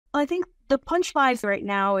I think the punchline right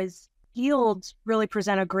now is yields really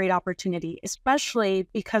present a great opportunity, especially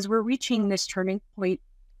because we're reaching this turning point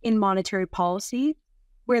in monetary policy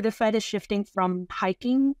where the Fed is shifting from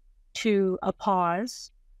hiking to a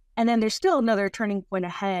pause. And then there's still another turning point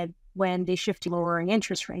ahead when they shift to lowering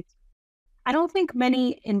interest rates. I don't think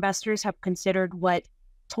many investors have considered what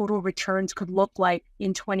total returns could look like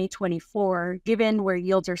in 2024, given where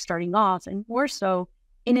yields are starting off, and more so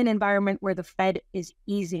in an environment where the Fed is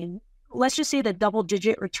easing. Let's just say that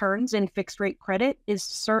double-digit returns in fixed-rate credit is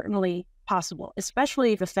certainly possible,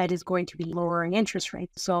 especially if the Fed is going to be lowering interest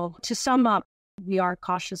rates. So to sum up, we are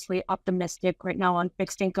cautiously optimistic right now on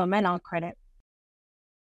fixed income and on credit.